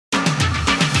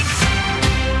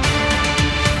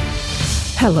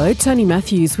Hello, Tony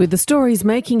Matthews with the stories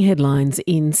making headlines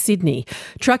in Sydney.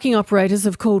 Trucking operators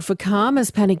have called for calm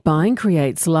as panic buying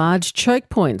creates large choke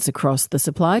points across the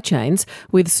supply chains,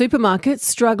 with supermarkets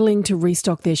struggling to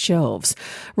restock their shelves.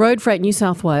 Road Freight New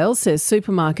South Wales says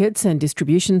supermarkets and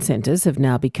distribution centres have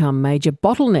now become major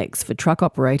bottlenecks for truck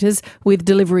operators, with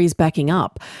deliveries backing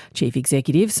up. Chief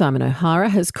Executive Simon O'Hara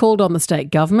has called on the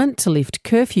state government to lift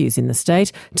curfews in the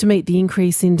state to meet the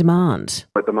increase in demand.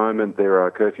 At the moment, there are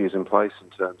curfews in place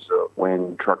in terms of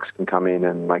when trucks can come in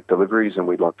and make deliveries, and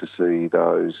we'd like to see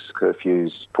those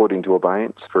curfews put into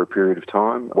abeyance for a period of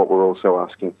time. What we're also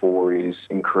asking for is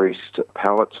increased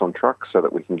pallets on trucks so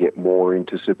that we can get more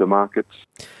into supermarkets.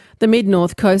 The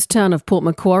mid-north coast town of Port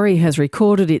Macquarie has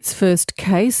recorded its first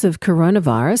case of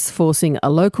coronavirus, forcing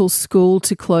a local school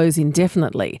to close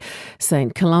indefinitely.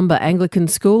 St Columba Anglican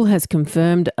School has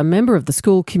confirmed a member of the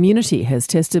school community has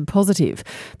tested positive.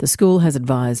 The school has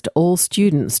advised all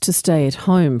students to stay at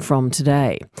home from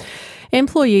today.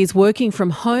 Employees working from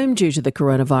home due to the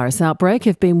coronavirus outbreak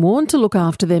have been warned to look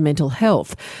after their mental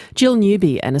health. Jill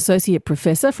Newby, an associate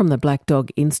professor from the Black Dog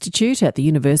Institute at the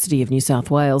University of New South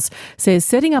Wales, says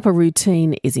setting up a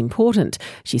routine is important.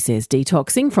 She says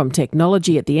detoxing from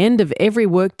technology at the end of every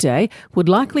workday would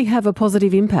likely have a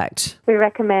positive impact. We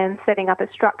recommend setting up a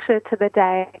structure to the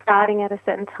day, starting at a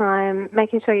certain time,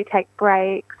 making sure you take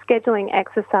breaks, scheduling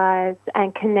exercise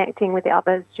and connecting with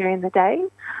others during the day,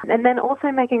 and then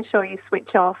also making sure you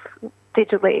switch off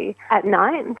digitally at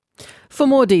night. For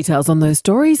more details on those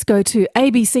stories, go to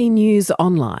ABC News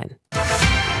Online.